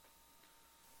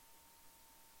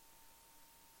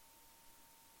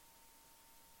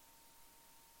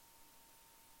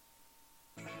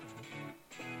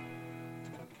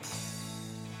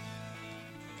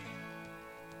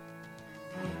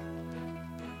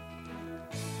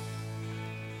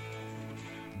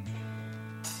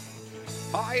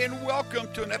Hi, and welcome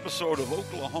to an episode of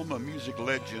Oklahoma Music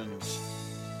Legends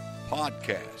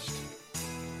podcast.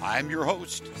 I'm your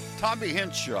host, Tommy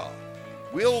Henshaw.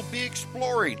 We'll be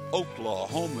exploring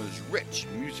Oklahoma's rich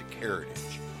music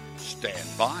heritage. Stand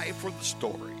by for the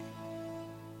story.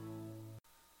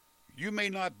 You may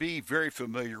not be very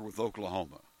familiar with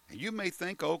Oklahoma, and you may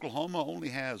think Oklahoma only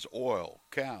has oil,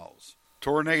 cows,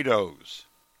 tornadoes,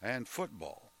 and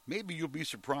football. Maybe you'll be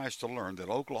surprised to learn that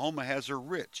Oklahoma has a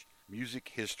rich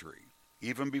music history,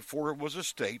 even before it was a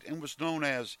state and was known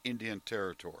as Indian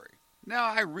Territory. Now,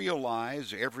 I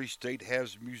realize every state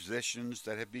has musicians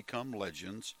that have become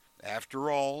legends.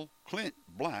 After all, Clint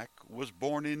Black was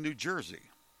born in New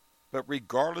Jersey. But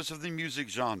regardless of the music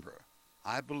genre,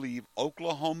 I believe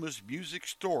Oklahoma's music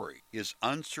story is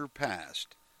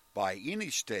unsurpassed by any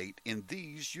state in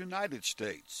these United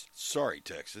States. Sorry,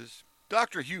 Texas.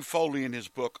 Dr. Hugh Foley, in his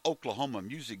book Oklahoma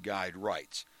Music Guide,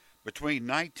 writes, between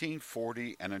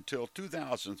 1940 and until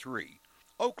 2003,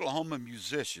 Oklahoma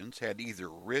musicians had either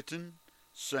written,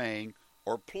 sang,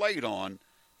 or played on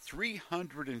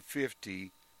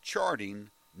 350 charting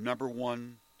number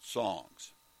one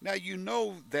songs. Now, you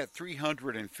know that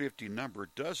 350 number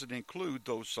doesn't include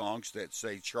those songs that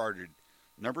say charted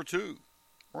number 2,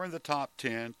 or in the top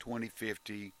 10, 20,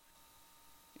 50,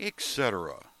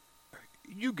 etc.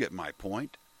 You get my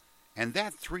point. And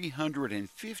that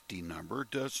 350 number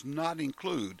does not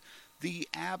include the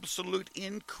absolute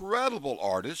incredible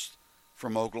artists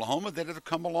from Oklahoma that have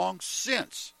come along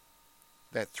since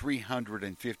that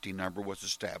 350 number was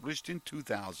established in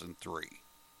 2003.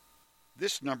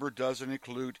 This number doesn't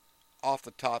include, off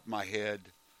the top of my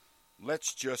head,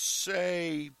 let's just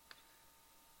say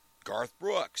Garth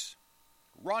Brooks,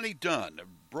 Ronnie Dunn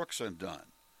of Brooks and Dunn,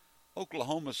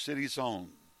 Oklahoma City's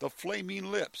own The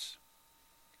Flaming Lips,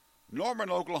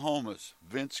 Norman, Oklahoma's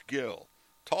Vince Gill,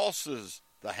 Tulsa's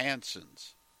The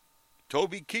Hansons,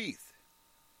 Toby Keith,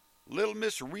 Little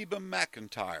Miss Reba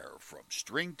McEntire from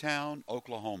Stringtown,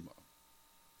 Oklahoma.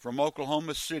 From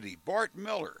Oklahoma City, Bart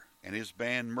Miller and his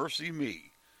band Mercy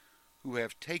Me, who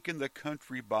have taken the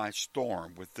country by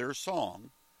storm with their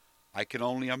song, I Can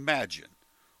Only Imagine,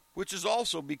 which has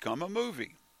also become a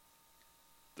movie.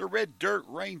 The Red Dirt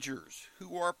Rangers,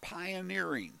 who are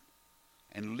pioneering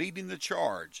and leading the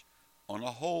charge on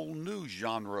a whole new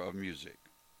genre of music.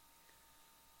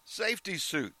 Safety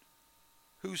Suit,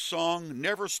 whose song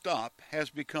Never Stop has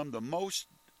become the most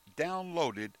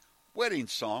downloaded wedding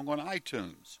song on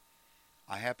iTunes.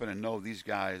 I happen to know these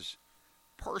guys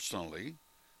personally,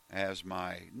 as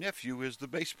my nephew is the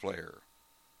bass player.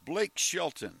 Blake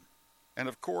Shelton, and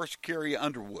of course Carrie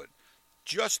Underwood,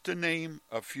 just to name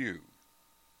a few.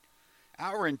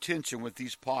 Our intention with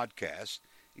these podcasts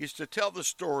is to tell the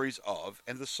stories of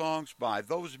and the songs by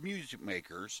those music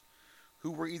makers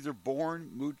who were either born,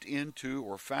 moved into,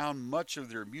 or found much of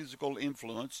their musical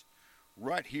influence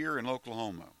right here in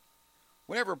Oklahoma.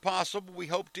 Whenever possible, we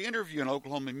hope to interview an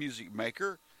Oklahoma music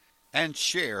maker and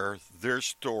share their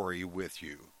story with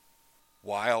you.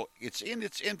 While it's in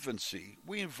its infancy,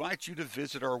 we invite you to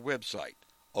visit our website,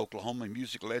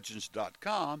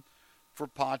 oklahomamusiclegends.com, for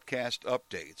podcast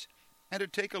updates and to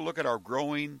take a look at our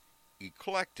growing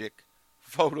eclectic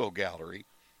photo gallery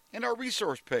and our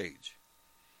resource page,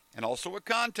 and also a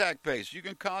contact page. You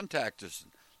can contact us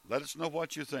and let us know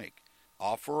what you think.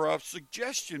 Offer a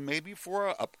suggestion maybe for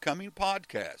an upcoming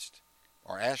podcast,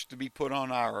 or ask to be put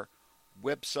on our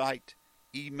website,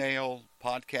 email,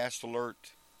 podcast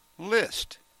alert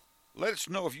list. Let us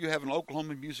know if you have an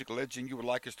Oklahoma music legend you would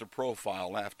like us to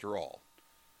profile after all.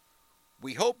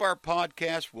 We hope our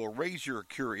podcast will raise your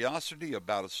curiosity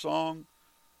about a song,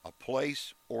 a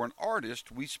place, or an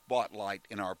artist we spotlight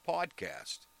in our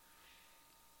podcast.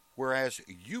 Whereas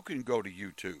you can go to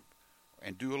YouTube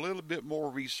and do a little bit more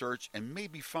research and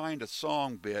maybe find a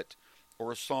song bit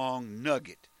or a song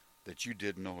nugget that you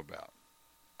didn't know about.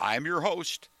 I'm your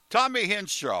host, Tommy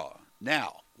Henshaw.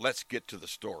 Now, let's get to the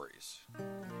stories.